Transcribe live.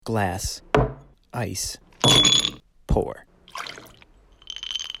Glass, ice, pour.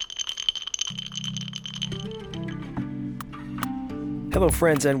 Hello,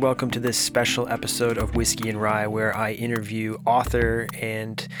 friends, and welcome to this special episode of Whiskey and Rye, where I interview author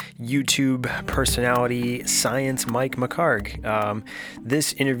and YouTube personality Science Mike McHargue.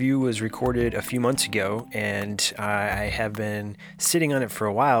 This interview was recorded a few months ago, and I have been sitting on it for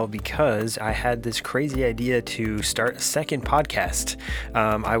a while because I had this crazy idea to start a second podcast.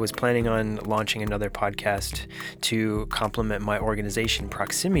 I was planning on launching another podcast to complement my organization,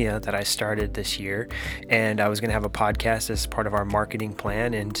 Proximia, that I started this year, and I was going to have a podcast as part of our marketing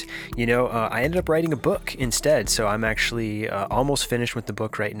plan, and I ended up writing a book instead, so I'm actually almost finished with the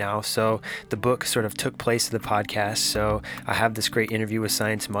book right now. So the book sort of took place of the podcast, so I have this great interview with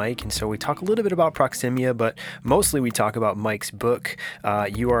Science Mike, and so we talk a little bit about Proximia, but mostly we talk about Mike's book,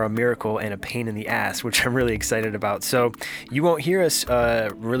 You Are a Miracle and a Pain in the Ass, which I'm really excited about. So you won't hear us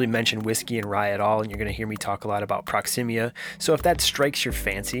really mention whiskey and rye at all, and you're going to hear me talk a lot about Proximia. So if that strikes your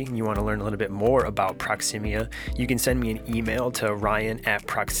fancy and you want to learn a little bit more about Proximia, you can send me an email to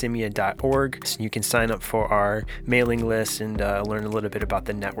ryan@proximia.org. So you can sign up for our mailing list and learn a little bit about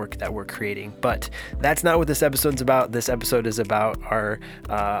the network that we're creating. But that's not what this episode's about. This episode is about our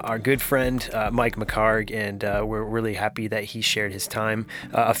good friend Mike McHargue, and we're really happy that he shared his time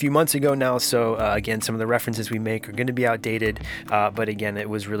a few months ago now. So again, some of the references we make are going to be outdated, but again, it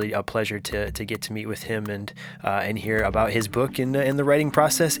was really a pleasure to get to meet with him and hear about his book and the writing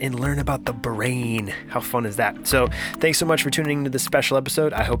process and learn about the brain. How fun is that? So thanks so much for tuning into this special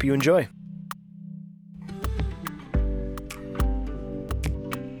episode. I hope you enjoy.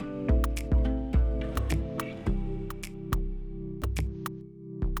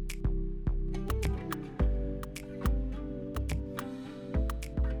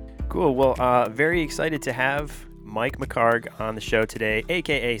 Cool. Well, very excited to have Mike McHargue on the show today,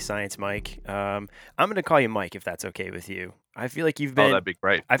 aka Science Mike. I'm going to call you Mike if that's okay with you. I feel like you've been. Oh, that'd be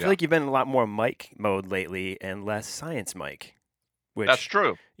great. I feel like you've been in a lot more Mike mode lately and less Science Mike. That's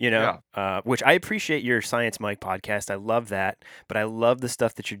true. Which I appreciate your Science Mike podcast. I love that, but I love the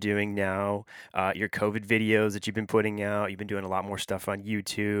stuff that you're doing now. Your COVID videos that you've been putting out. You've been doing a lot more stuff on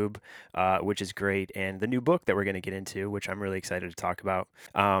YouTube, which is great. And the new book that we're going to get into, which I'm really excited to talk about.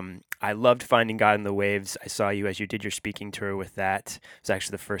 I loved Finding God in the Waves. I saw you as you did your speaking tour with that. It was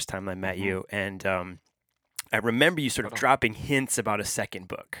actually the first time I met you. And I remember you sort of dropping hints about a second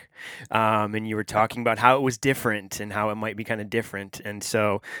book, and you were talking about how it was different and how it might be kind of different. And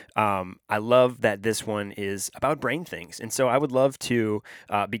so I love that this one is about brain things. And so I would love to,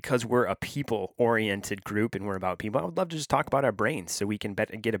 because we're a people-oriented group and we're about people, I would love to just talk about our brains so we can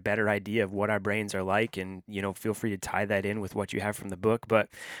get a better idea of what our brains are like. And, feel free to tie that in with what you have from the book. But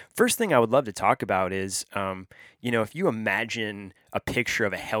first thing I would love to talk about is, if you imagine a picture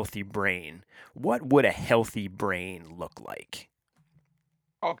of a healthy brain, what would a healthy brain look like?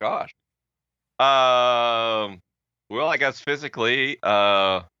 Oh gosh. Well, I guess physically,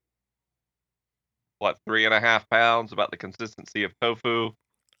 3.5 pounds, about the consistency of tofu.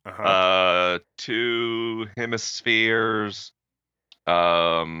 Uh-huh. 2 hemispheres.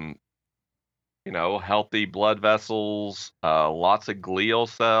 Healthy blood vessels. Lots of glial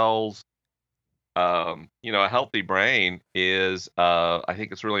cells. A healthy brain is, I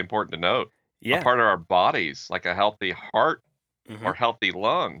think it's really important to note, a part of our bodies, like a healthy heart or healthy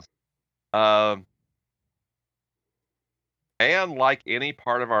lungs. And like any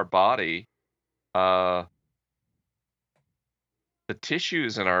part of our body, the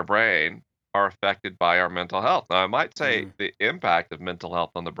tissues in our brain are affected by our mental health. Now, I might say the impact of mental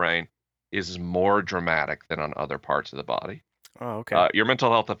health on the brain is more dramatic than on other parts of the body. Oh, okay. Your mental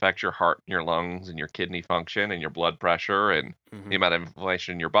health affects your heart and your lungs and your kidney function and your blood pressure and the amount of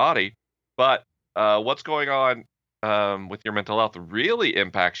inflammation in your body. But what's going on with your mental health really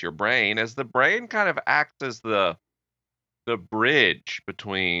impacts your brain, as the brain kind of acts as the bridge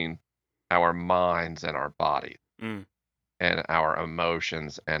between our minds and our bodies and our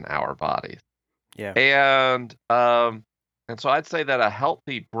emotions and our bodies. Yeah. And so I'd say that a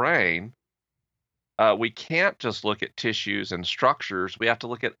healthy brain, we can't just look at tissues and structures. We have to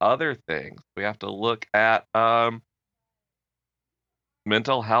look at other things. We have to look at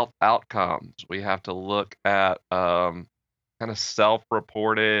mental health outcomes. We have to look at kind of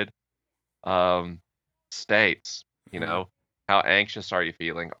self-reported states. How anxious are you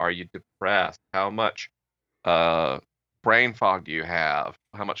feeling? Are you depressed? How much brain fog do you have?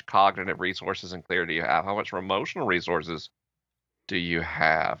 How much cognitive resources and clarity do you have? How much emotional resources do you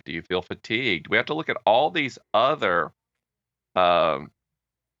have? Do you feel fatigued? We have to look at all these other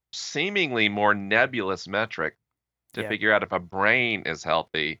seemingly more nebulous metrics to Yeah. figure out if a brain is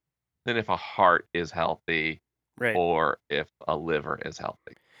healthy than if a heart is healthy Right. or if a liver is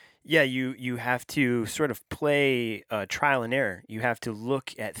healthy. Yeah, you have to sort of play trial and error. You have to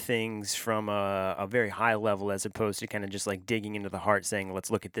look at things from a very high level as opposed to kind of just like digging into the heart, saying,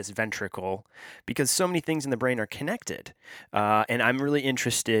 "Let's look at this ventricle," because so many things in the brain are connected. And I'm really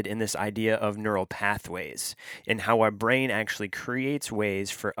interested in this idea of neural pathways and how our brain actually creates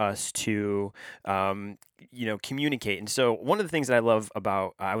ways for us to communicate. And so one of the things that I love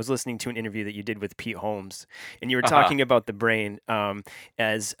about I was listening to an interview that you did with Pete Holmes, and you were Uh-huh. talking about the brain.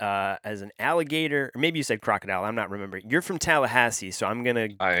 As an alligator, or maybe you said crocodile. I'm not remembering. You're from Tallahassee, so I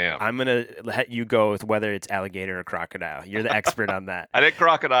am. I'm gonna let you go with whether it's alligator or crocodile. You're the expert on that. I did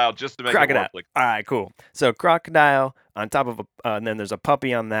crocodile just to make it more Crocodile. applicable. All right, cool. So crocodile on top of and then there's a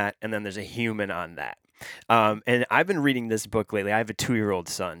puppy on that, and then there's a human on that. And I've been reading this book lately. I have a 2-year-old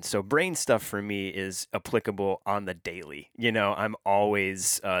son, so brain stuff for me is applicable on the daily. I'm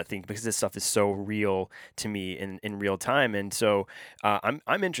always thinking because this stuff is so real to me in real time, and so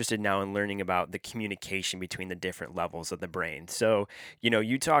I'm interested now in learning about the communication between the different levels of the brain. So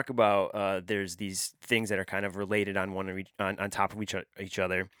you talk about there's these things that are kind of related on one of on top of each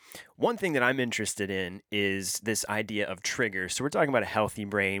other. One thing that I'm interested in is this idea of triggers. So we're talking about a healthy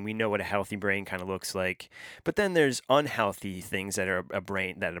brain. We know what a healthy brain kind of looks like, but then there's unhealthy things that are a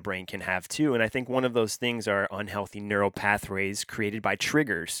brain can have too. And I think one of those things are unhealthy neural pathways created by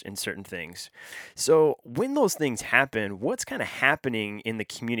triggers in certain things. So when those things happen, what's kind of happening in the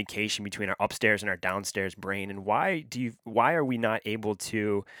communication between our upstairs and our downstairs brain, and why are we not able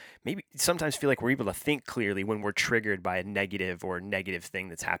to maybe sometimes feel like we're able to think clearly when we're triggered by a negative thing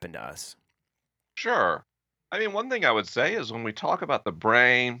that's happened to us? Sure. I mean, one thing I would say is when we talk about the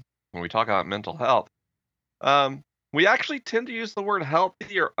brain, when we talk about mental health, um, we actually tend to use the word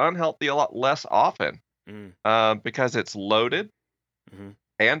healthy or unhealthy a lot less often Mm, because it's loaded hmm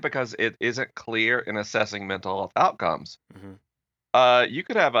and because it isn't clear in assessing mental health outcomes. hmm You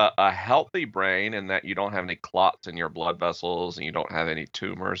could have a healthy brain in that you don't have any clots in your blood vessels and you don't have any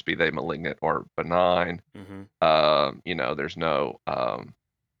tumors, be they malignant or benign. hmm There's no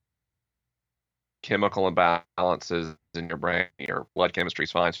chemical imbalances in your brain. Your blood chemistry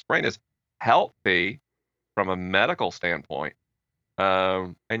is fine. So your brain is healthy from a medical standpoint,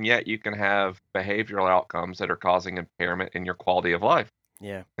 and yet you can have behavioral outcomes that are causing impairment in your quality of life.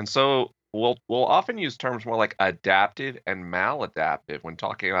 Yeah. And so we'll often use terms more like adaptive and maladaptive when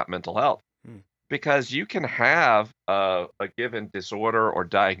talking about mental health, Mm, because you can have a given disorder or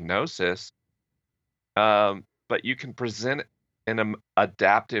diagnosis, but you can present it in an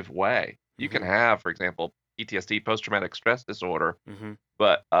adaptive way. You can hmm have, for example, PTSD, post-traumatic stress disorder, hmm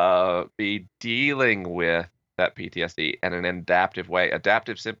but be dealing with that PTSD in an adaptive way.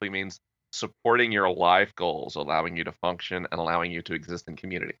 Adaptive simply means supporting your life goals, allowing you to function and allowing you to exist in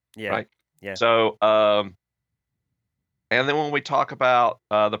community, Yeah. right? Yeah. So, and then when we talk about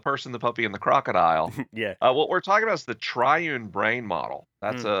the person, the puppy, and the crocodile, Yeah. what we're talking about is the triune brain model.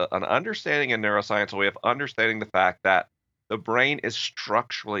 That's Mm, an understanding in neuroscience, a way of understanding the fact that the brain is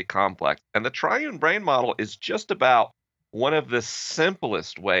structurally complex. And the triune brain model is just about one of the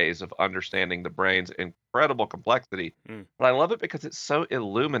simplest ways of understanding the brain's incredible complexity. mm, But I love it because it's so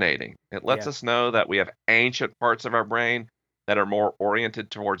illuminating. It lets yeah. us know that we have ancient parts of our brain that are more oriented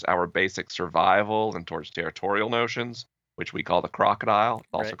towards our basic survival and towards territorial notions, which we call the crocodile. It's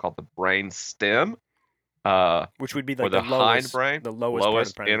also Right. called the brain stem, uh, Which would be or like the hindbrain, the lowest part of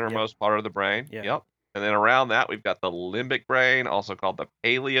lowest the brain. Yep. innermost part of the brain. Yeah. Yep. And then around that, we've got the limbic brain, also called the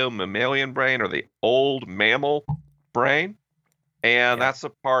paleo mammalian brain or the old mammal brain. And Yeah. that's the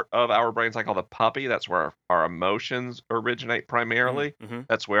part of our brains I call the puppy. That's where our emotions originate Mm, primarily. hmm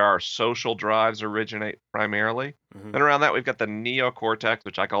That's where our social drives originate primarily. hmm Then around that, we've got the neocortex,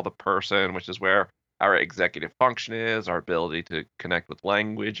 which I call the person, which is where our executive function is, our ability to connect with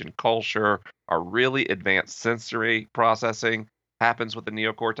language and culture, our really advanced sensory processing happens with the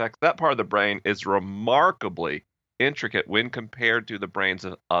neocortex. That part of the brain is remarkably intricate when compared to the brains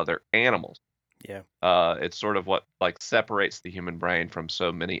of other animals. Yeah. It's sort of what like separates the human brain from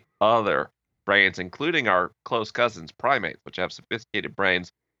so many other brains, including our close cousins, primates, which have sophisticated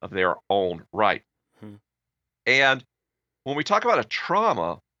brains of their own right. hmm And when we talk about a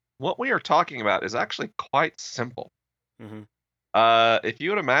trauma, what we are talking about is actually quite simple. hmm If you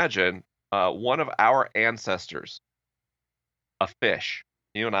would imagine one of our ancestors, a fish,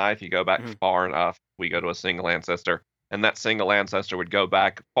 you and I, if you go back hmm far enough, we go to a single ancestor, and that single ancestor would go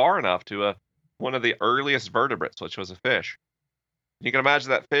back far enough to one of the earliest vertebrates, which was a fish. You can imagine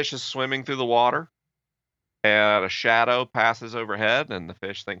that fish is swimming through the water, and a shadow passes overhead, and the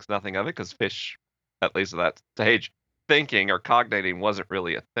fish thinks nothing of it because fish, at least at that stage, thinking or cognating wasn't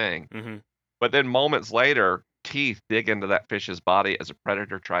really a thing. Mm-hmm. But then moments later, teeth dig into that fish's body as a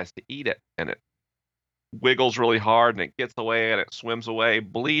predator tries to eat it, and it wiggles really hard and it gets away and it swims away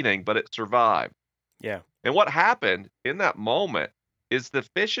bleeding, but it survived. Yeah. And what happened in that moment is the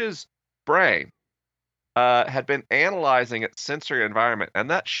fish's brain had been analyzing its sensory environment, and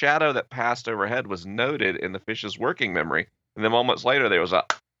that shadow that passed overhead was noted in the fish's working memory. And then moments later, there was a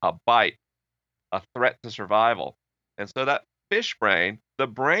bite, a threat to survival. And so that fish brain, the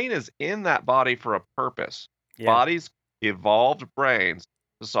brain is in that body for a purpose. Yeah. Bodies evolved brains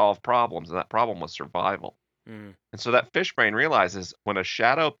to solve problems, and that problem was survival. Mm. And so that fish brain realizes when a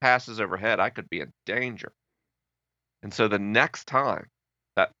shadow passes overhead, I could be in danger. And so the next time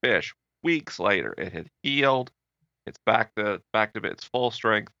that fish, weeks later, it had healed, it's back to its full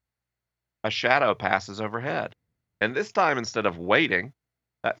strength, a shadow passes overhead. And this time, instead of waiting,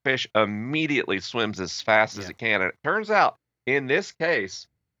 that fish immediately swims as fast as Yeah. it can. And it turns out, in this case,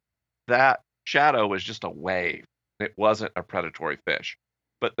 that shadow was just a wave. It wasn't a predatory fish.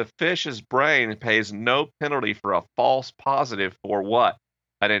 But the fish's brain pays no penalty for a false positive for what?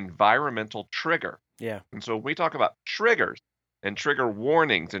 An environmental trigger. Yeah. And so when we talk about triggers and trigger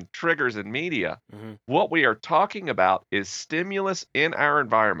warnings and triggers in media, Mm-hmm. what we are talking about is stimulus in our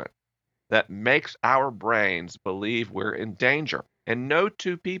environment that makes our brains believe we're in danger. And no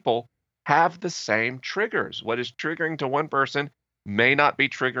two people have the same triggers. What is triggering to one person may not be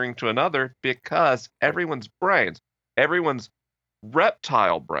triggering to another because everyone's brains, everyone's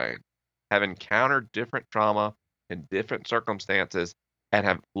reptile brain have encountered different trauma in different circumstances and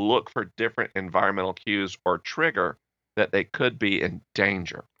have looked for different environmental cues or trigger that they could be in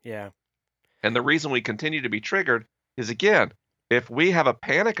danger. Yeah. And the reason we continue to be triggered is, again, if we have a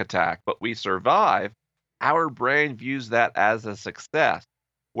panic attack but we survive, our brain views that as a success.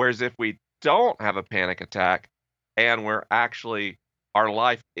 Whereas if we don't have a panic attack and our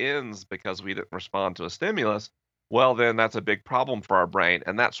life ends because we didn't respond to a stimulus, well, then that's a big problem for our brain.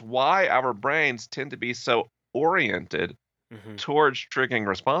 And that's why our brains tend to be so oriented Mm-hmm. towards triggering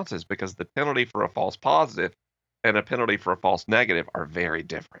responses, because the penalty for a false positive and a penalty for a false negative are very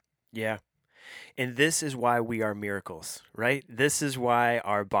different. Yeah. And this is why we are miracles, right? This is why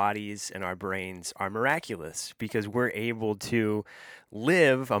our bodies and our brains are miraculous, because we're able to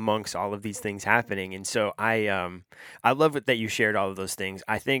live amongst all of these things happening. And so I love it that you shared all of those things.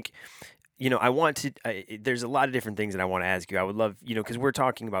 I think I want to. There's a lot of different things that I want to ask you. I would love, because we're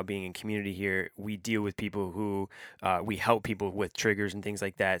talking about being in community here. We deal with people who we help people with triggers and things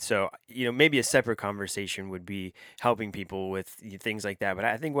like that. So, maybe a separate conversation would be helping people with things like that. But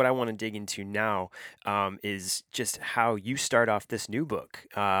I think what I want to dig into now is just how you start off this new book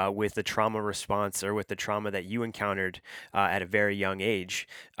with the trauma response, or with the trauma that you encountered at a very young age.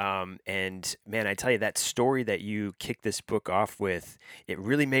 And man, I tell you, that story that you kick this book off with, it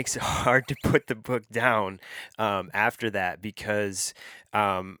really makes it hard to put the book down after that, because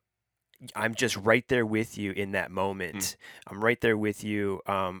I'm just right there with you in that moment. I'm right there with you.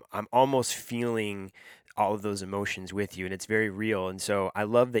 I'm almost feeling all of those emotions with you, and it's very real. And so I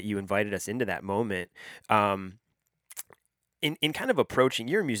love that you invited us into that moment. In kind of approaching,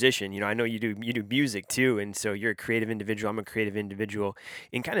 you're a musician, I know you do music too, and so you're a creative individual. I'm a creative individual.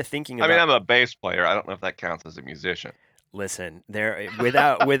 In kind of thinking I mean, about, I'm a bass player. I don't know if that counts as a musician. listen, there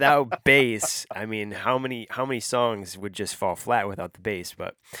without bass, I mean, how many songs would just fall flat without the bass?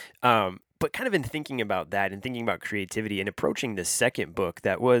 But kind of in thinking about that and thinking about creativity and approaching the second book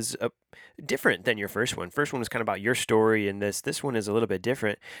that was different than your first one. First one was kind of about your story, and this one is a little bit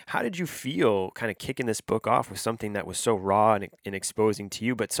different. How did you feel kind of kicking this book off with something that was so raw and exposing to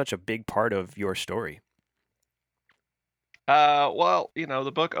you, but such a big part of your story? Well,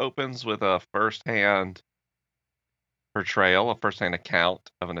 the book opens with a firsthand portrayal, a firsthand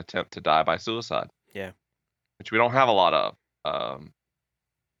account of an attempt to die by suicide, Yeah. which we don't have a lot of.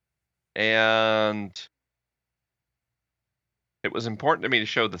 And it was important to me to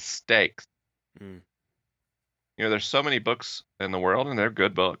show the stakes. Mm. There's so many books in the world, and they're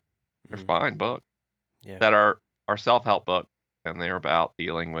good books. They're fine books Yeah. that are self-help books, and they're about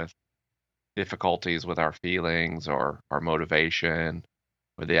dealing with difficulties with our feelings or our motivation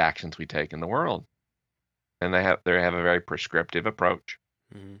or the actions we take in the world. And they have a very prescriptive approach.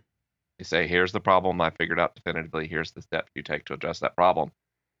 Mm-hmm. They say, here's the problem I figured out definitively. Here's the steps you take to address that problem.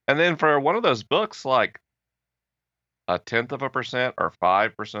 And then for one of those books, like 0.1% or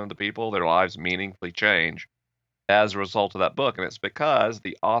 5% of the people, their lives meaningfully change as a result of that book. And it's because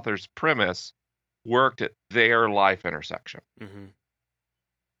the author's premise worked at their life intersection. Mm-hmm.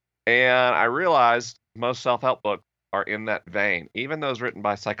 And I realized most self-help books are in that vein, even those written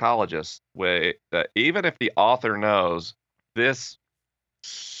by psychologists, even if the author knows this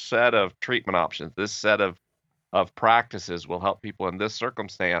set of treatment options, this set of practices will help people in this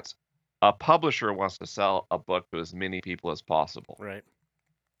circumstance, a publisher wants to sell a book to as many people as possible. Right.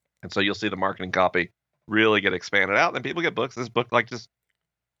 And so you'll see the marketing copy really get expanded out. Then people get books. This book, like just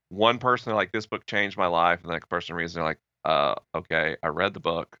one person, like, this book changed my life. And the next person reads, they're like, okay, I read the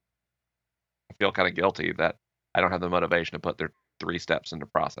book. I feel kind of guilty that I don't have the motivation to put their 3 steps into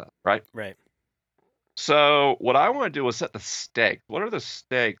process, right? Right. So what I want to do is set the stakes. What are the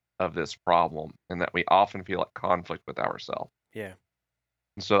stakes of this problem? And that we often feel at conflict with ourselves. Yeah.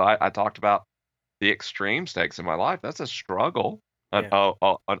 And so I talked about the extreme stakes in my life. That's a struggle,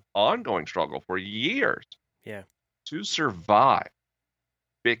 an ongoing struggle for years Yeah. to survive,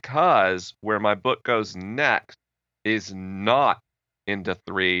 because where my book goes next is not into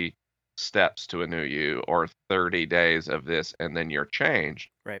 3 steps to a new you or 30 days of this and then you're changed.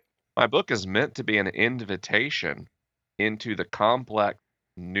 Right. My book is meant to be an invitation into the complex,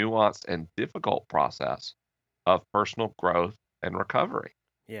 nuanced, and difficult process of personal growth and recovery.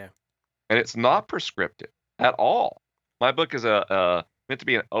 Yeah. And it's not prescriptive at all. My book is meant to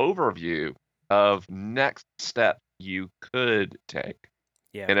be an overview of next steps you could take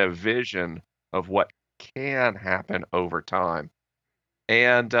Yeah. and a vision of what can happen over time.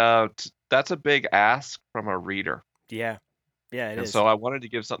 And that's a big ask from a reader. Yeah. Yeah, it And is. so I wanted to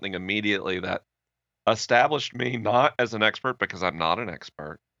give something immediately that established me not as an expert, because I'm not an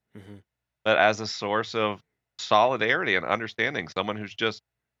expert, Mm-hmm. but as a source of solidarity and understanding, someone who's just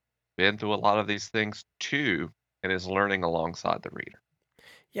been through a lot of these things too and is learning alongside the reader.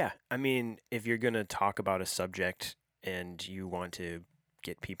 Yeah. I mean, if you're going to talk about a subject and you want to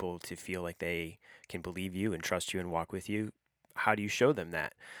get people to feel like they can believe you and trust you and walk with you, how do you show them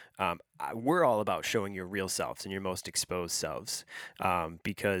that? We're all about showing your real selves and your most exposed selves,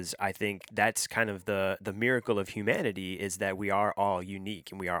 because I think that's kind of the miracle of humanity, is that we are all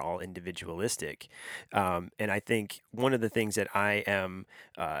unique and we are all individualistic. And I think one of the things that I am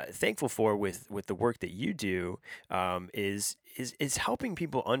thankful for with the work that you do, is helping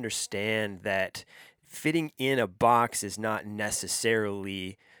people understand that fitting in a box is not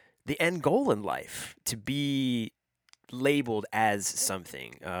necessarily the end goal in life, to be labeled as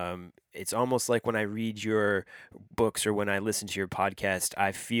something. It's almost like when I read your books or when I listen to your podcast,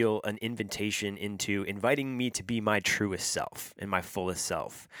 I feel an invitation into inviting me to be my truest self and my fullest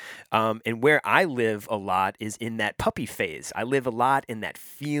self. And where I live a lot is in that puppy phase. I live a lot in that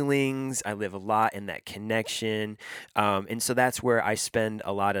feelings. I live a lot in that connection. And so that's where I spend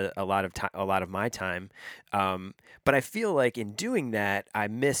a lot of my time. But I feel like in doing that, I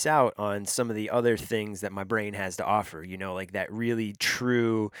miss out on some of the other things that my brain has to offer, like that really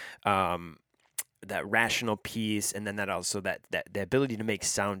true, that rational piece, and then that also that the ability to make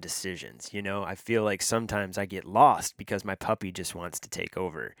sound decisions. I feel like sometimes I get lost because my puppy just wants to take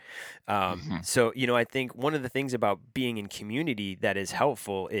over. So I think one of the things about being in community that is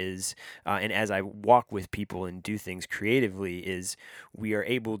helpful is, and as I walk with people and do things creatively, is we are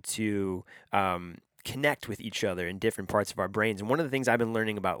able to connect with each other in different parts of our brains. And one of the things I've been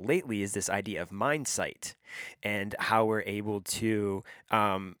learning about lately is this idea of mindsight, and how we're able to,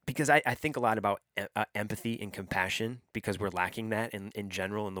 because I think a lot about empathy and compassion, because we're lacking that in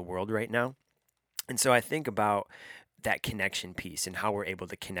general in the world right now. And so I think about that connection piece and how we're able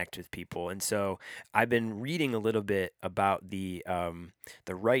to connect with people. And so I've been reading a little bit about the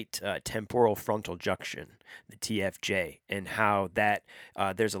right temporal frontal junction, the TFJ, and how that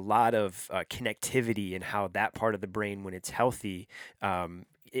there's a lot of connectivity, and how that part of the brain, when it's healthy,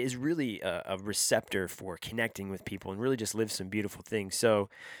 is really a receptor for connecting with people and really just lives some beautiful things. So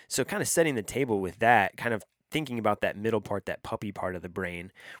kind of setting the table with that, kind of thinking about that middle part, that puppy part of the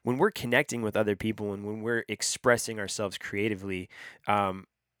brain, when we're connecting with other people and when we're expressing ourselves creatively,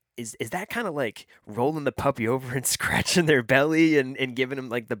 is that kind of like rolling the puppy over and scratching their belly and giving them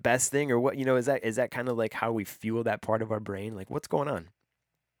like the best thing, or what, is that kind of like how we fuel that part of our brain? Like, what's going on?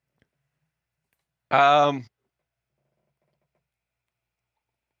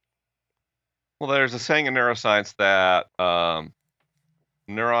 Well, there's a saying in neuroscience that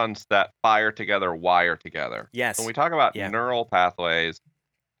neurons that fire together wire together. Yes. When we talk about Yeah. neural pathways,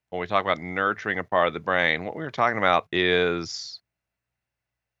 when we talk about nurturing a part of the brain, what we were talking about is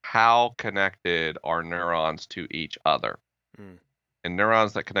how connected are neurons to each other. And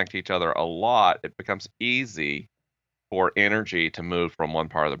neurons that connect to each other a lot, it becomes easy for energy to move from one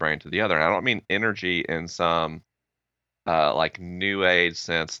part of the brain to the other. And I don't mean energy in some like new age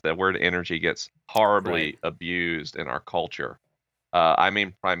sense. The word energy gets horribly abused in our culture. I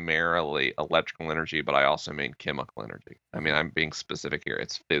mean primarily electrical energy, but I also mean chemical energy. I mean, I'm being specific here.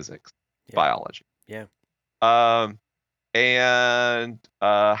 It's physics, Yeah. biology. Yeah. Um, and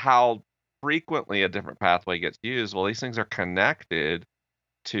how frequently a different pathway gets used. Well, these things are connected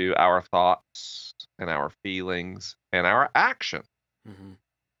to our thoughts and our feelings and our action. Mm-hmm.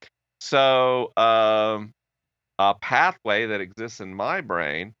 So, a pathway that exists in my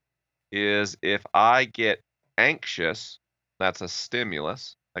brain is if I get anxious, that's a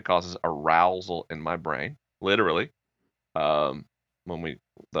stimulus that causes arousal in my brain, literally. Um, when we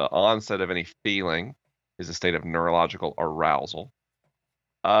the onset of any feeling is a state of neurological arousal.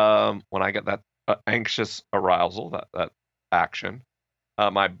 When I get that anxious arousal, that action,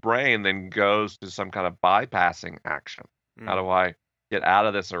 my brain then goes to some kind of bypassing action. How Mm. do I get out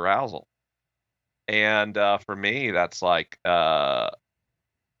of this arousal? And for me, that's like I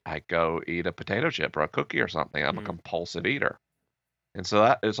go eat a potato chip or a cookie or something. I'm a Mm. compulsive eater. And so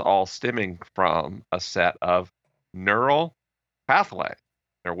that is all stemming from a set of neural pathways.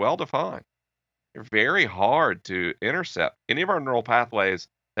 They're well defined. They're very hard to intercept. Any of our neural pathways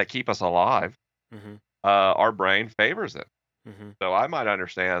that keep us alive, Mm-hmm. our brain favors it. Mm-hmm. So I might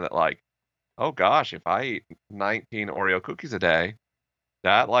understand that, like, oh gosh, if I eat 19 Oreo cookies a day,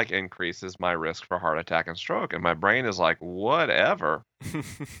 that like increases my risk for heart attack and stroke. And my brain is like, whatever.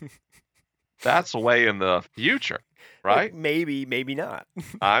 That's way in the future, Like right? maybe, maybe not.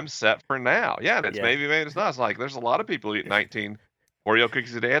 I'm set for now. Yeah, and it's Yeah. maybe it's not. It's like there's a lot of people who eat 19 Oreo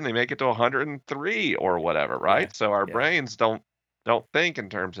cookies a day and they make it to 103 or whatever, Yeah. right? So our Yeah. brains don't think in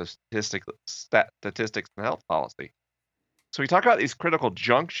terms of statistics and health policy. So we talk about these critical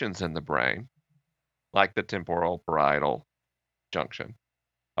junctions in the brain, like the temporal parietal junction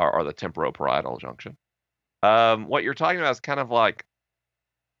or the temporoparietal junction. What you're talking about is kind of like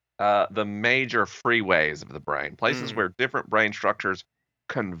the major freeways of the brain, places Mm. where different brain structures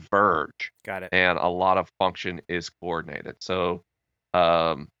converge Got it. and a lot of function is coordinated. So,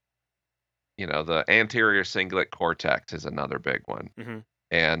 um, the anterior cingulate cortex is another big one, Mm-hmm.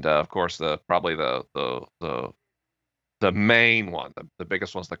 and of course, probably the main one, the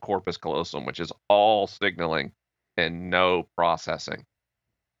biggest one's the corpus callosum, which is all signaling and no processing.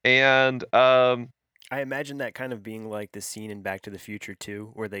 And I imagine that kind of being like the scene in Back to the Future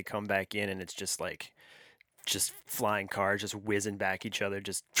too, where they come back in and it's just flying cars just whizzing back each other,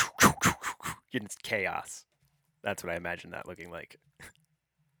 just it's chaos. That's what I imagine that looking like.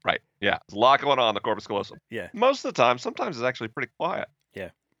 right, yeah, there's a lot going on in the corpus callosum. Yeah. Most of the time, sometimes it's actually pretty quiet. Yeah.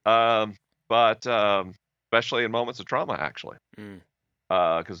 But especially in moments of trauma, actually, Mm.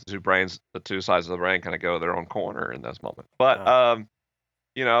 because the two sides of the brain kind of go their own corner in those moments. But Uh,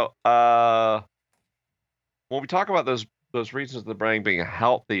 you know, uh, when we talk about those regions of the brain being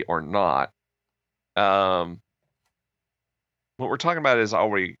healthy or not, um, what we're talking about is are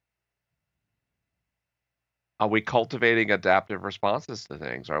we cultivating adaptive responses to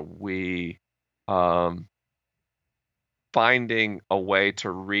things? Are we um, finding a way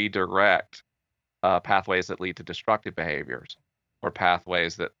to redirect pathways that lead to destructive behaviors or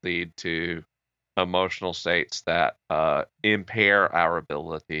pathways that lead to emotional states that impair our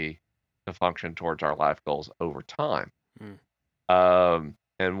ability to function towards our life goals over time. mm.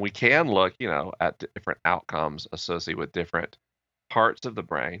 And we can look, at different outcomes associated with different parts of the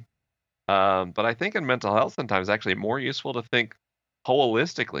brain. But I think in mental health, sometimes it's actually more useful to think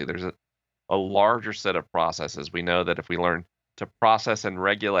holistically. There's a larger set of processes. We know that if we learn to process and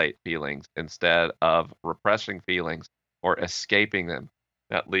regulate feelings instead of repressing feelings or escaping them,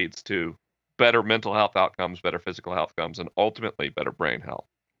 that leads to better mental health outcomes, better physical health outcomes, and ultimately better brain health.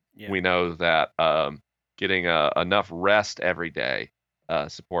 Yeah. We know that getting enough rest every day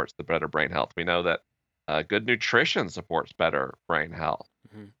supports the better brain health. We know that good nutrition supports better brain health.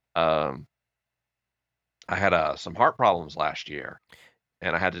 Mm-hmm. Um, I had some heart problems last year,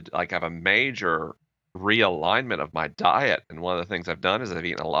 and I had to like have a major realignment of my diet. And one of the things I've done is I've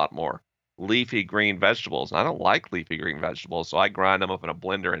eaten a lot more leafy green vegetables. And I don't like leafy green vegetables, so I grind them up in a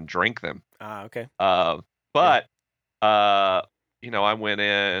blender and drink them. Ah, okay. Uh, Yeah. but I went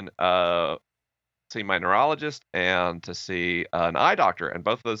in see my neurologist and to see an eye doctor, and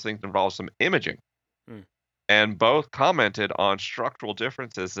both of those things involve some imaging. Mm. And both commented on structural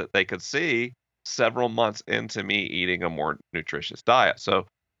differences that they could see several months into me eating a more nutritious diet. So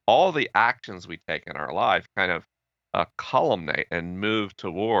all the actions we take in our life kind of culminate and move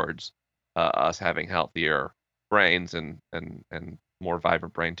towards us having healthier brains and more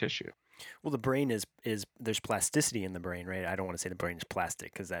vibrant brain tissue. Well, the brain is there's plasticity in the brain, right? I don't want to say the brain is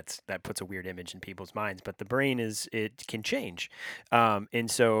plastic because that puts a weird image in people's minds, but the brain is it can change, and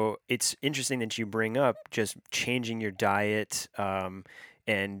so it's interesting that you bring up just changing your diet.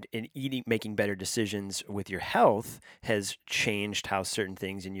 And in eating, making better decisions with your health has changed how certain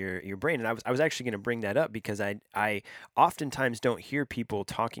things in your brain. And I was actually going to bring that up because I oftentimes don't hear people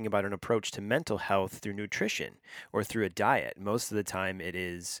talking about an approach to mental health through nutrition or through a diet. Most of the time, it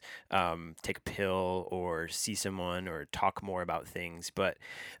is take a pill or see someone or talk more about things. But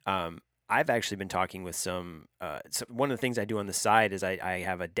I've actually been talking with so one of the things I do on the side is I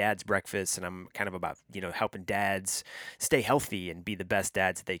have a dad's breakfast, and I'm kind of about, helping dads stay healthy and be the best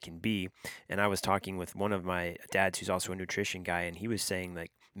dads they can be. And I was talking with one of my dads who's also a nutrition guy, and he was saying,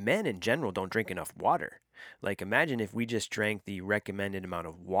 like, men in general don't drink enough water. Like, imagine if we just drank the recommended amount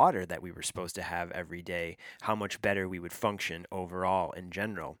of water that we were supposed to have every day, how much better we would function overall in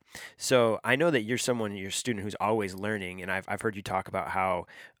general. So I know that you're a student who's always learning, and I've heard you talk about how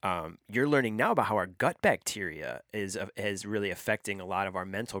you're learning now about how our gut bacteria is really affecting a lot of our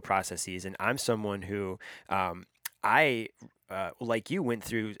mental processes. And I'm someone who I like you went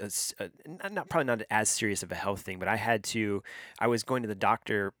through not probably not as serious of a health thing, but I was going to the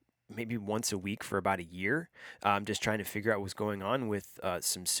doctor maybe once a week for about a year, just trying to figure out what was going on with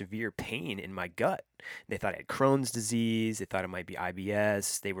some severe pain in my gut. They thought I had Crohn's disease. They thought it might be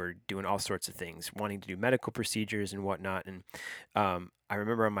IBS. They were doing all sorts of things, wanting to do medical procedures and whatnot. And I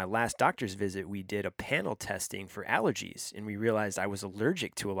remember on my last doctor's visit, we did a panel testing for allergies, and we realized I was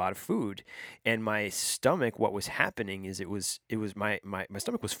allergic to a lot of food. And my stomach, what was happening is my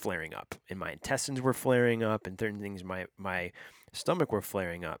stomach was flaring up, and my intestines were flaring up, and certain things my stomach were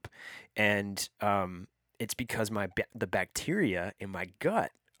flaring up, and it's because the bacteria in my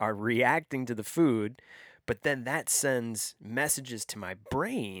gut are reacting to the food, but then that sends messages to my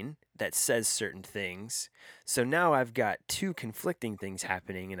brain that says certain things. So now I've got two conflicting things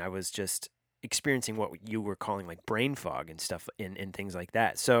happening, and I was just experiencing what you were calling like brain fog and stuff and things like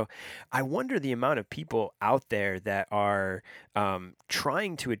that. So I wonder the amount of people out there that are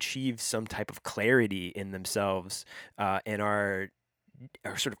trying to achieve some type of clarity in themselves and are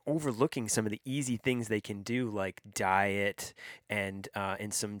sort of overlooking some of the easy things they can do, like diet and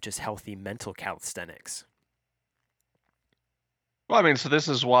some just healthy mental calisthenics. Well, I mean, so this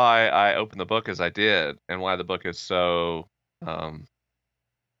is why I opened the book as I did, and why the book is so um,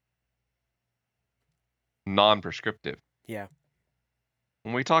 non-prescriptive. Yeah.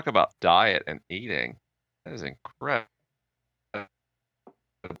 When we talk about diet and eating, that is incredibly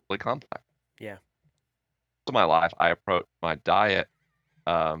complex. Yeah. In my life, I approach my diet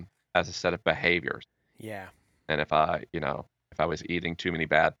as a set of behaviors. Yeah. And if I was eating too many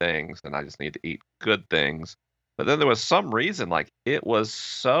bad things, then I just need to eat good things. But then there was some reason, like it was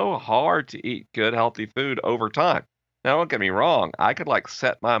so hard to eat good, healthy food over time. Now, don't get me wrong, I could like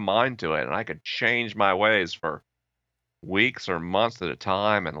set my mind to it and I could change my ways for weeks or months at a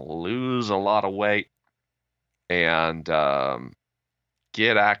time and lose a lot of weight and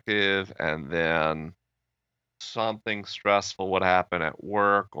get active, and then something stressful would happen at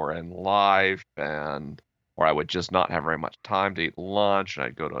work or in life, or I would just not have very much time to eat lunch, and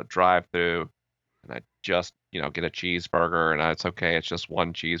I'd go to a drive-through and I'd just, get a cheeseburger, and it's okay, it's just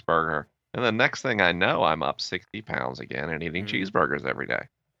one cheeseburger. And the next thing I know, I'm up 60 pounds again and eating cheeseburgers every day.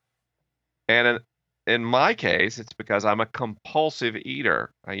 And in my case, it's because I'm a compulsive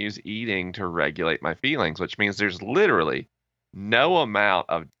eater. I use eating to regulate my feelings, which means there's literally no amount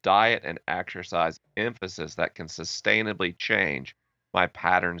of diet and exercise emphasis that can sustainably change my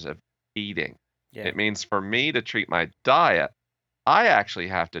patterns of eating. Yeah. It means for me to treat my diet, I actually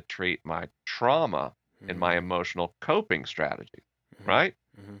have to treat my trauma and my emotional coping strategies, right?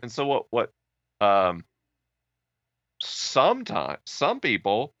 And so what sometimes some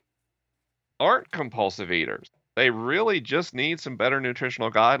people aren't compulsive eaters. They really just need some better nutritional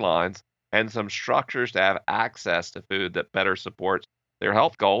guidelines and some structures to have access to food that better supports their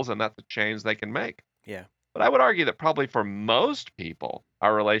health goals, and that's a change they can make. Yeah. But I would argue that probably for most people,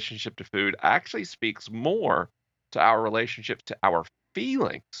 our relationship to food actually speaks more to our relationship to our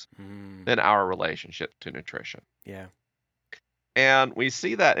feelings than our relationship to nutrition. Yeah. And we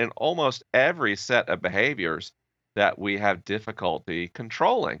see that in almost every set of behaviors that we have difficulty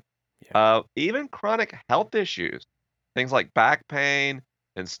controlling. Yeah. Even chronic health issues, things like back pain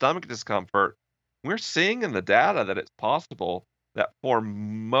and stomach discomfort, we're seeing in the data that it's possible that for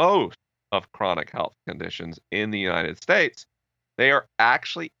most of chronic health conditions in the United States, they are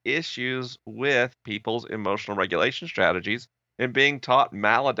actually issues with people's emotional regulation strategies and being taught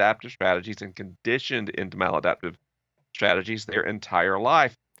maladaptive strategies and conditioned into maladaptive strategies their entire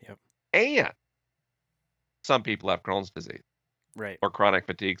life. Yep. And some people have Crohn's disease Right. or chronic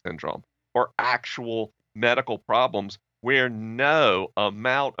fatigue syndrome or actual medical problems where no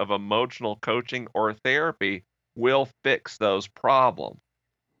amount of emotional coaching or therapy will fix those problems.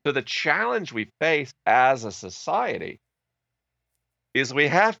 So the challenge we face as a society is we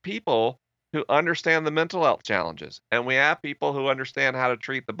have people who understand the mental health challenges, and we have people who understand how to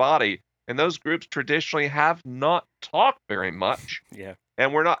treat the body. And those groups traditionally have not talked very much. Yeah.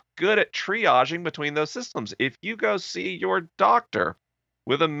 And we're not good at triaging between those systems. If you go see your doctor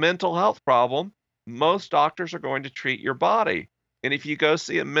with a mental health problem, most doctors are going to treat your body. And if you go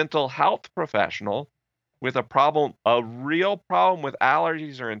see a mental health professional with a problem, a real problem with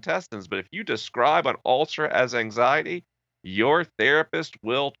allergies or intestines, but if you describe an ulcer as anxiety, your therapist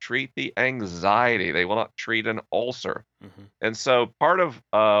will treat the anxiety. They will not treat an ulcer. Mm-hmm. And so part of,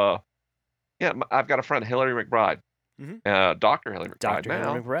 I've got a friend, Hillary McBride, Dr. Hillary McBride Dr. now.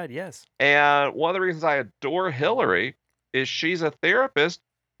 Hillary McBride, yes. And one of the reasons I adore Hillary is she's a therapist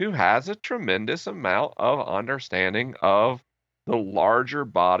who has a tremendous amount of understanding of the larger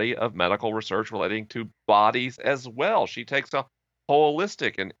body of medical research relating to bodies as well. She takes a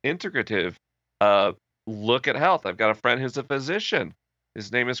holistic and integrative look at health. I've got a friend who's a physician.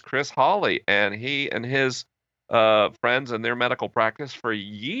 His name is Chris Hawley, and he and his friends in their medical practice for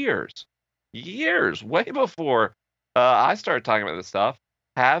years, way before I started talking about this stuff,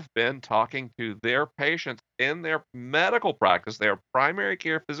 have been talking to their patients in their medical practice. They are primary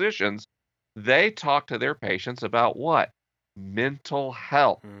care physicians. They talk to their patients about what? Mental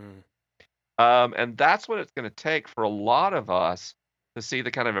health. And that's what it's going to take for a lot of us to see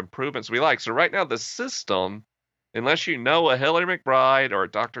the kind of improvements we like. So right now, the system, unless you know a Hillary McBride or a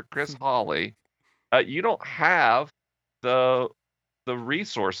Dr. Chris Hawley, you don't have the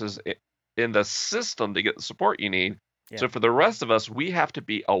resources in the system to get the support you need. Yeah. So for the rest of us, we have to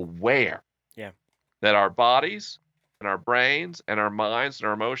be aware that our bodies and our brains and our minds and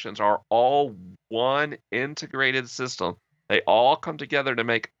our emotions are all one integrated system. They all come together to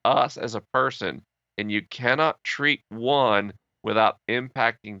make us as a person, and you cannot treat one without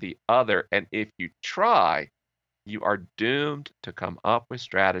impacting the other. And if you try, you are doomed to come up with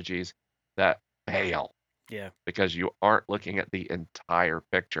strategies that fail. Yeah. Because you aren't looking at the entire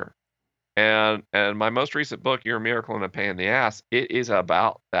picture. And my most recent book, You're a Miracle and a Pain in the Ass, it is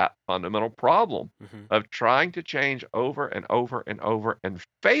about that fundamental problem of trying to change over and over and over and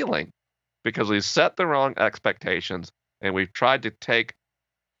failing because we've set the wrong expectations and we've tried to take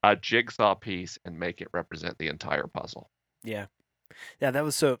a jigsaw piece and make it represent the entire puzzle. Yeah. Yeah, that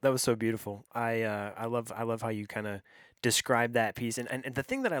was so beautiful. I love how you kind of describe that piece, and the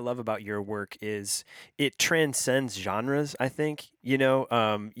thing that I love about your work is it transcends genres. I think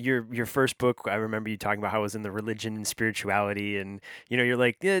your first book, I remember you talking about how it was in the religion and spirituality, and you're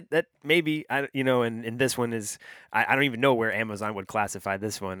like, yeah, that maybe and this one is I don't even know where Amazon would classify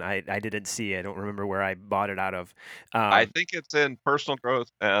this one. I didn't see it. I don't remember where I bought it out of. I think it's in personal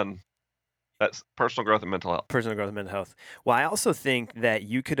growth and. That's personal growth and mental health. Personal growth and mental health. Well, I also think that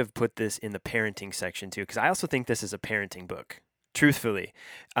you could have put this in the parenting section too, because I also think this is a parenting book. Truthfully,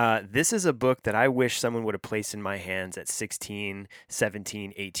 this is a book that I wish someone would have placed in my hands at 16,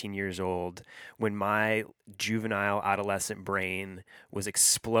 17, 18 years old when my juvenile adolescent brain was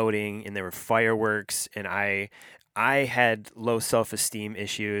exploding and there were fireworks and I had low self-esteem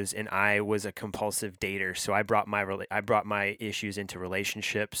issues and I was a compulsive dater. So I brought my issues into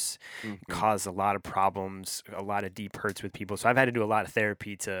relationships, caused a lot of problems, a lot of deep hurts with people. So I've had to do a lot of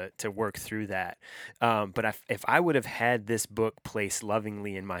therapy to work through that. But if I would have had this book placed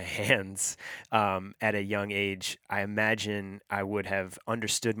lovingly in my hands at a young age, I imagine I would have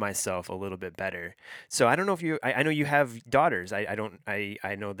understood myself a little bit better. So I don't know if I know you have daughters.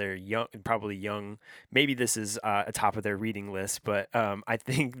 I know they're young, probably young. Maybe this is atop of their reading list, but I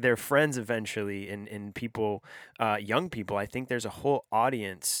think their friends eventually and people, young people, I think there's a whole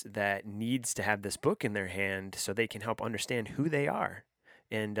audience that needs to have this book in their hand so they can help understand who they are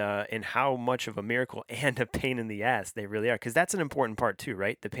and how much of a miracle and a pain in the ass they really are. Because that's an important part too,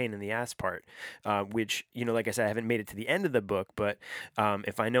 right? The pain in the ass part, which, like I said, I haven't made it to the end of the book, but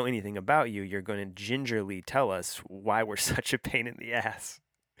if I know anything about you, you're going to gingerly tell us why we're such a pain in the ass,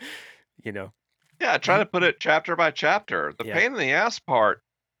 Yeah, try to put it chapter by chapter. The pain in the ass part,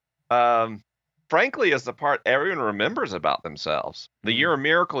 frankly, is the part everyone remembers about themselves. The You're a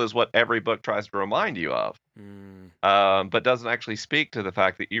Miracle is what every book tries to remind you of, but doesn't actually speak to the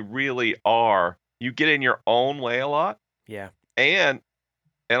fact that you really are. You get in your own way a lot. Yeah. And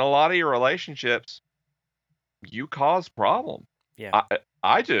in a lot of your relationships, you cause problems. Yeah.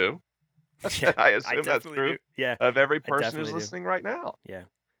 I do. Yeah, I assume that's true do. Yeah. of every person who's listening right now. Yeah.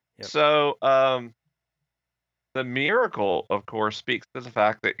 Yep. So, the miracle, of course, speaks to the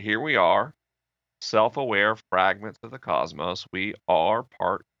fact that here we are, self-aware fragments of the cosmos. We are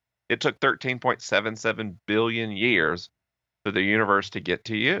part. It took 13.77 billion years for the universe to get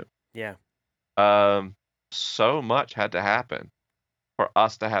to you. Yeah. Um, so much had to happen for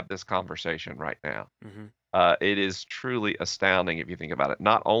us to have this conversation right now. Mm-hmm. It is truly astounding if you think about it.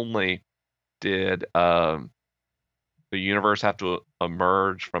 Not only did the universe have to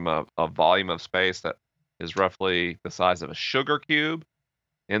emerge from a volume of space that is roughly the size of a sugar cube.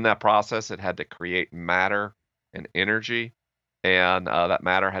 In that process, it had to create matter and energy, and that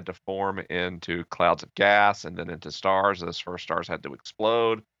matter had to form into clouds of gas and then into stars. Those first stars had to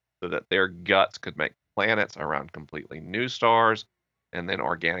explode so that their guts could make planets around completely new stars, and then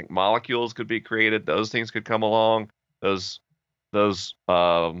organic molecules could be created. Those things could come along. Those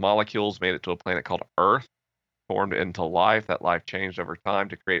molecules made it to a planet called Earth, formed into life. That life changed over time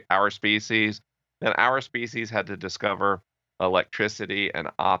to create our species. Then our species had to discover electricity and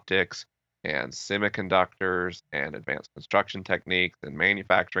optics and semiconductors and advanced construction techniques and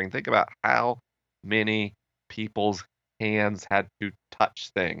manufacturing. Think about how many people's hands had to touch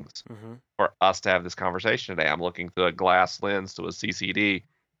things Mm-hmm. for us to have this conversation today. I'm looking through a glass lens to a CCD.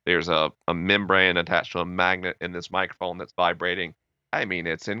 There's a membrane attached to a magnet in this microphone that's vibrating. I mean,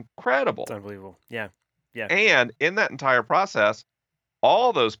 it's incredible. It's unbelievable. Yeah. Yeah. And in that entire process,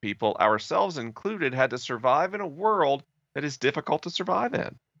 all those people, ourselves included, had to survive in a world that is difficult to survive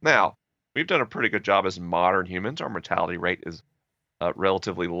in. Now, we've done a pretty good job as modern humans. Our mortality rate is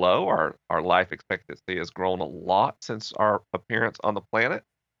relatively low. Our life expectancy has grown a lot since our appearance on the planet.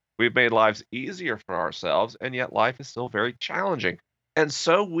 We've made lives easier for ourselves, and yet life is still very challenging. And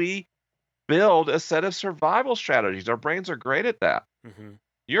so we build a set of survival strategies. Our brains are great at that. Mm-hmm.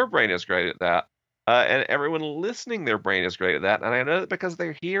 Your brain is great at that. And everyone listening, their brain is great at that. And I know that because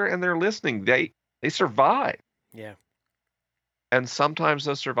they're here and they're listening, they survive. Yeah. And sometimes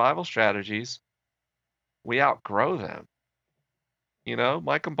those survival strategies, we outgrow them. You know,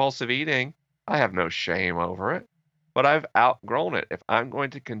 my compulsive eating, I have no shame over it, but I've outgrown it. If I'm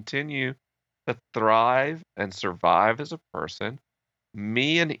going to continue to thrive and survive as a person,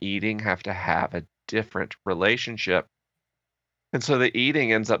 me and eating have to have a different relationship. And so the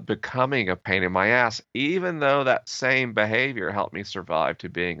eating ends up becoming a pain in my ass, even though that same behavior helped me survive to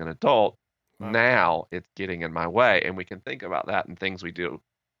being an adult. Wow. Now it's getting in my way. And we can think about that in things we do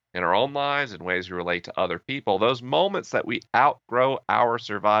in our own lives and ways we relate to other people. Those moments that we outgrow our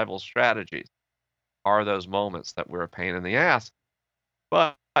survival strategies are those moments that we're a pain in the ass.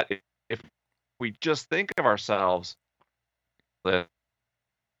 But if we just think of ourselves as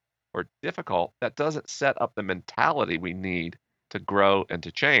or difficult, that doesn't set up the mentality we need to grow and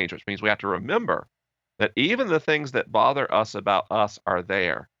to change, which means we have to remember that even the things that bother us about us are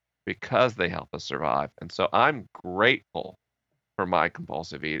there because they help us survive. And so I'm grateful for my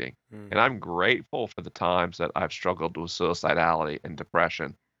compulsive eating. Mm. And I'm grateful for the times that I've struggled with suicidality and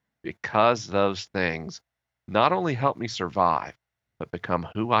depression because those things not only help me survive, but become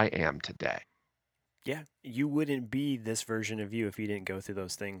who I am today. Yeah, you wouldn't be this version of you if you didn't go through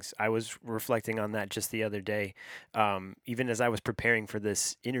those things. I was reflecting on that just the other day. Even as I was preparing for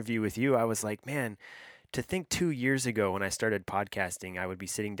this interview with you, I was like, man, to think 2 years ago when I started podcasting, I would be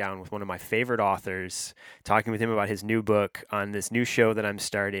sitting down with one of my favorite authors, talking with him about his new book on this new show that I'm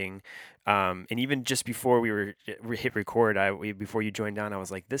starting. And even just before we hit record, before you joined on, I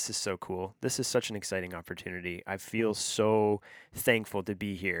was like, this is so cool. This is such an exciting opportunity. I feel so thankful to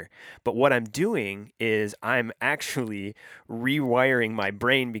be here. But what I'm doing is I'm actually rewiring my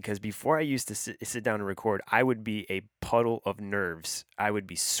brain because before I used to sit down and record, I would be a puddle of nerves. I would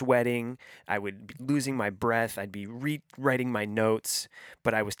be sweating. I would be losing my breath. I'd be rewriting my notes.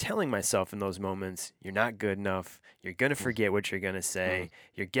 But I was telling myself in those moments, you're not good enough. You're going to forget what you're going to say.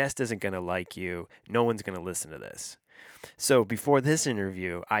 Your guest isn't going to like you. No one's going to listen to this. So before this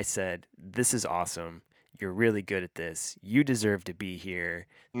interview, I said, this is awesome. You're really good at this. You deserve to be here.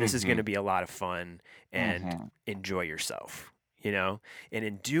 This is going to be a lot of fun and enjoy yourself, you know? And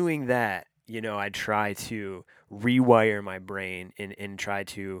in doing that, you know, I try to rewire my brain and try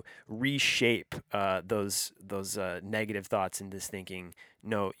to reshape those negative thoughts into this thinking.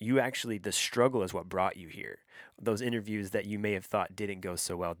 No, you actually, the struggle is what brought you here. Those interviews that you may have thought didn't go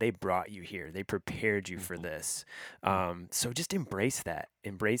so well, they brought you here. They prepared you for this. So just embrace that,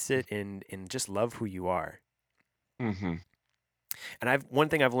 embrace it, and just love who you are. Mm-hmm. And one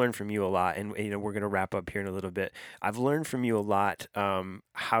thing I've learned from you a lot, and you know we're gonna wrap up here in a little bit. I've learned from you a lot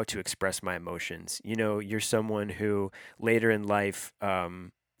how to express my emotions. You know, you're someone who later in life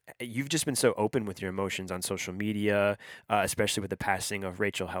you've just been so open with your emotions on social media, especially with the passing of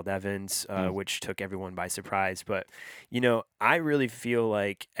Rachel Held Evans, Mm. which took everyone by surprise. But, I really feel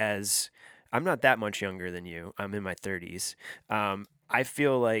like as I'm not that much younger than you, I'm in my 30s. I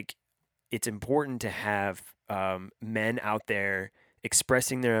feel like it's important to have men out there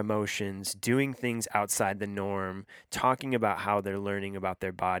expressing their emotions, doing things outside the norm, talking about how they're learning about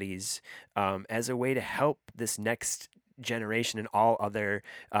their bodies as a way to help this next generation and all other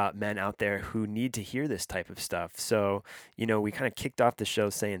men out there who need to hear this type of stuff. So, we kind of kicked off the show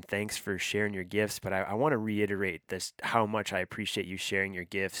saying thanks for sharing your gifts, but I want to reiterate this how much I appreciate you sharing your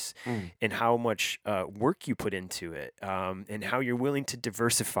gifts Mm. and how much work you put into it, and how you're willing to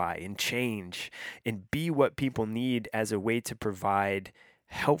diversify and change and be what people need as a way to provide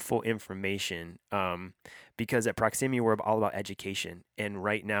helpful information. Because at Proximity, we're all about education. And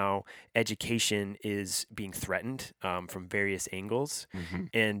right now, education is being threatened from various angles. Hmm.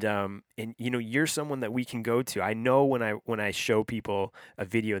 And you're someone that we can go to. I know when I show people a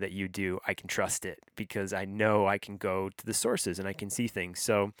video that you do, I can trust it because I know I can go to the sources and I can see things.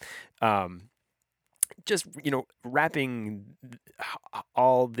 So, um, just wrapping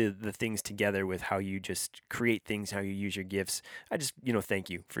all the things together with how you just create things, how you use your gifts. I just thank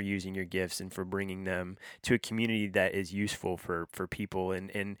you for using your gifts and for bringing them to a community that is useful for people.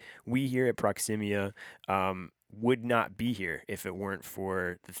 And we here at Proximia would not be here if it weren't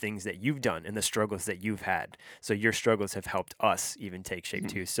for the things that you've done and the struggles that you've had. So your struggles have helped us even take shape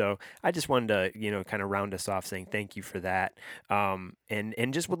too. So I just wanted to kind of round us off saying thank you for that.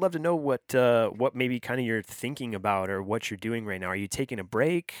 And just would love to know what maybe kind of you're thinking about or what you're doing right now. Are you taking a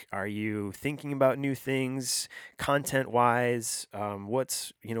break? Are you thinking about new things, content wise?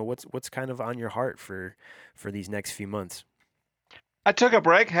 What's kind of on your heart for these next few months? I took a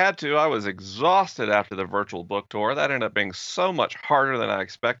break, had to. I was exhausted after the virtual book tour. That ended up being so much harder than I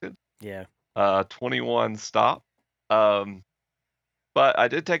expected. Yeah. 21 stop. Um, but I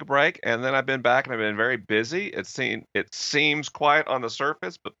did take a break, and then I've been back, and I've been very busy. It seems quiet on the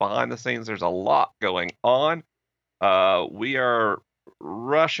surface, but behind the scenes, there's a lot going on. We are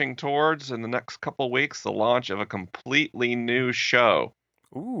rushing towards, in the next couple of weeks, the launch of a completely new show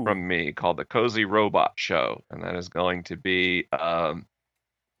Ooh. from me called The Cozy Robot Show, and that is going to be a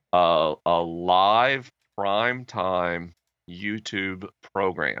live prime time YouTube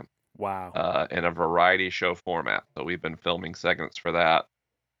program Wow. in a variety show format. So we've been filming segments for that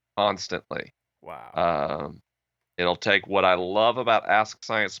constantly. Wow. Um, it'll take what I love about Ask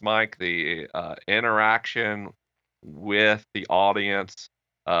Science Mike, the interaction with the audience,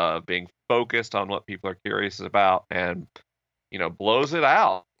 being focused on what people are curious about, and blows it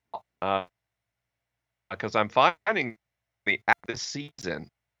out. Uh, because I'm finding this season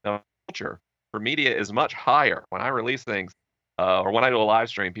of culture for media is much higher. When I release things, or when I do a live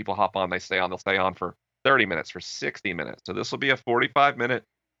stream, people hop on, they stay on, they'll stay on for 30 minutes, for 60 minutes. So this will be a 45-minute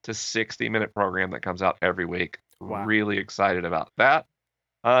to 60-minute program that comes out every week. Wow. Really excited about that.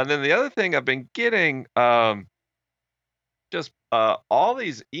 And then the other thing I've been getting, just all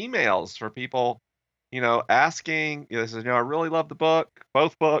these emails for people, asking, this is, I really love the book,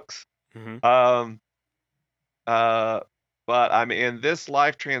 both books. Mm-hmm. Um, uh, but I'm in this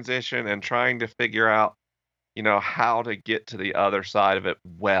life transition and trying to figure out, how to get to the other side of it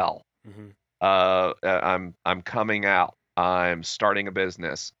well. Mm-hmm. I'm coming out. I'm starting a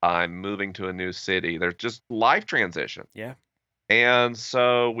business. I'm moving to a new city. There's just life transition. Yeah. And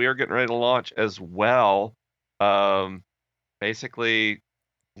so we are getting ready to launch as well. Um, Basically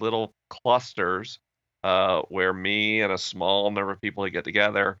little clusters where me and a small number of people get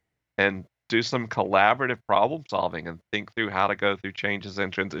together and do some collaborative problem solving and think through how to go through changes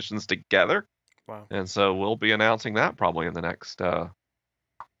and transitions together. Wow. And so we'll be announcing that probably in the next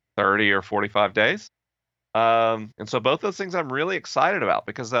 30 or 45 days. And so both those things I'm really excited about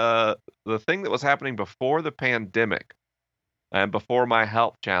because the thing that was happening before the pandemic and before my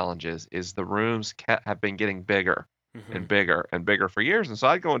health challenges is the rooms have been getting bigger Mm-hmm. and bigger and bigger for years. And so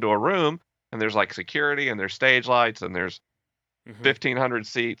I'd go into a room and there's like security and there's stage lights and there's Mm-hmm. 1,500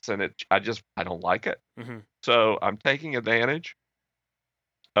 seats and I don't like it. Mm-hmm. So I'm taking advantage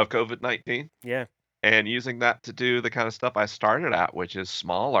of COVID-19 Yeah. and using that to do the kind of stuff I started at, which is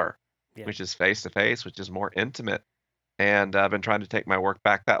smaller, Yeah. which is face to face, which is more intimate. And I've been trying to take my work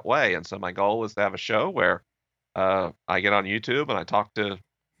back that way. And so my goal is to have a show where I get on YouTube and I talk to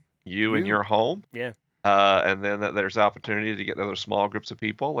you in You. your home. Yeah. And then that there's opportunity to get other small groups of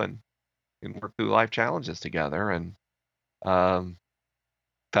people and work through life challenges together. And um,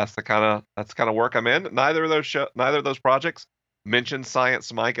 that's the kind of work I'm in. Neither of those projects mention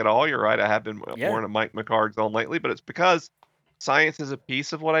Science Mike at all. You're right. I have been more Yeah. in a Mike McHargue zone lately, but it's because science is a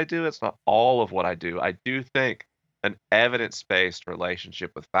piece of what I do. It's not all of what I do. I do think an evidence-based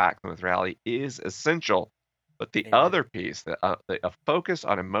relationship with facts and with reality is essential. But the Amen. other piece, a focus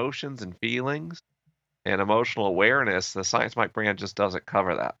on emotions and feelings and emotional awareness, the Science Mike brand just doesn't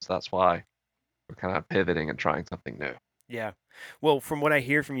cover that. So that's why we're kind of pivoting and trying something new. Yeah. Well, from what I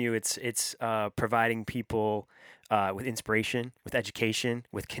hear from you, it's providing people with inspiration, with education,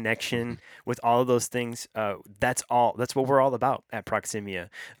 with connection, with all of those things. That's all. That's what we're all about at Proximia.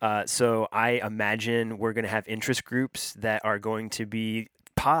 So I imagine we're going to have interest groups that are going to be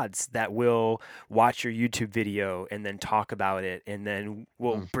pods that will watch your YouTube video and then talk about it, and then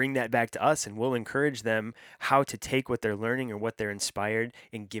we'll bring that back to us and we'll encourage them how to take what they're learning or what they're inspired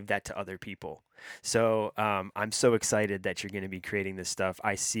and give that to other people. So I'm so excited that you're going to be creating this stuff.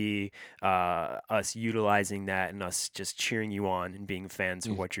 I see us utilizing that and us just cheering you on and being fans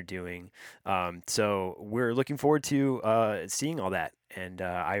of what you're doing. So we're looking forward to seeing all that. And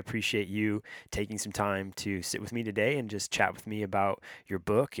I appreciate you taking some time to sit with me today and just chat with me about your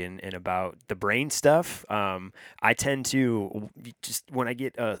book and about the brain stuff. I tend to just, when I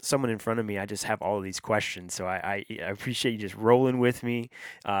get someone in front of me, I just have all of these questions. So I appreciate you just rolling with me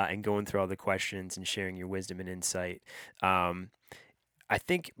and going through all the questions and sharing your wisdom and insight. I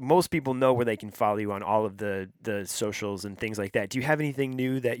think most people know where they can follow you on all of the socials and things like that. Do you have anything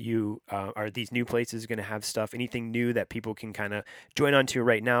new that you are these new places going to have stuff? Anything new that people can kind of join onto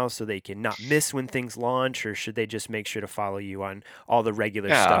right now so they can not miss when things launch, or should they just make sure to follow you on all the regular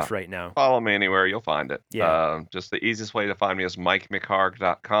stuff right now? Follow me anywhere, you'll find it. Yeah. Just the easiest way to find me is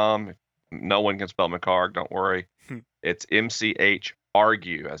MikeMcHargue.com. No one can spell McHargue, don't worry. It's MCH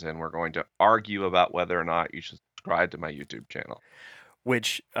argue, as in we're going to argue about whether or not you should subscribe to my YouTube channel.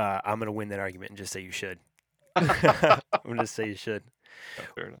 Which I'm going to win that argument and just say you should. I'm going to say you should.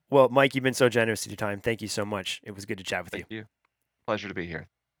 Fair enough. Well, Mike, you've been so generous with your time. Thank you so much. It was good to chat with you. Thank you. Pleasure to be here.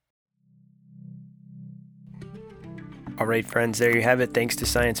 All right, friends, there you have it. Thanks to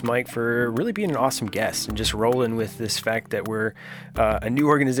Science Mike for really being an awesome guest and just rolling with this fact that we're a new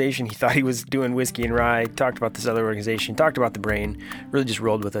organization. He thought he was doing Whiskey and Rye, talked about this other organization, talked about the brain, really just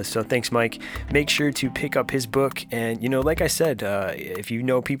rolled with us. So thanks, Mike. Make sure to pick up his book. And, like I said, if you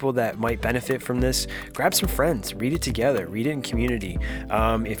know people that might benefit from this, grab some friends, read it together, read it in community.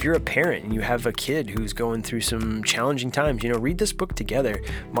 If you're a parent and you have a kid who's going through some challenging times, read this book together.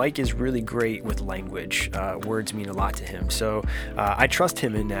 Mike is really great with language. Words mean a lot to him. So I trust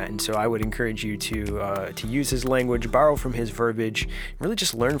him in that, and so I would encourage you to use his language, borrow from his verbiage, really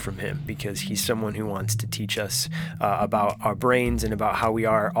just learn from him, because he's someone who wants to teach us about our brains and about how we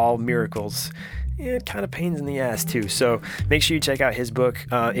are all miracles. It kind of pains in the ass too. So make sure you check out his book.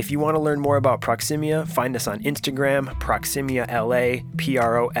 If you want to learn more about Proximia, find us on Instagram, Proximia LA,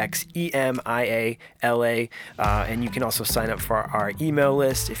 Proxemia LA. And you can also sign up for our email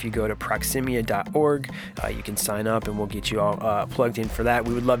list. If you go to proximia.org, you can sign up and we'll get you all plugged in for that.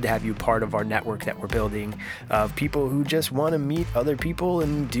 We would love to have you part of our network that we're building of people who just want to meet other people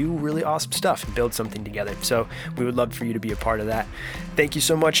and do really awesome stuff and build something together. So we would love for you to be a part of that. Thank you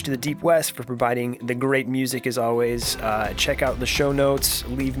so much to the Deep West for providing the great music as always. Check out the show notes.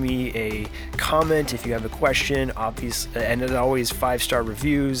 Leave me a comment if you have a question. And as always, 5-star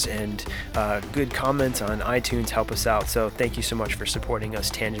reviews and good comments on iTunes help us out. So thank you so much for supporting us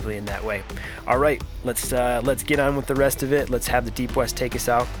tangibly in that way. All right, let's get on with the rest of it. Let's have the Deep West take us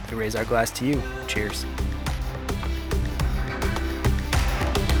out. We raise our glass to you. Cheers.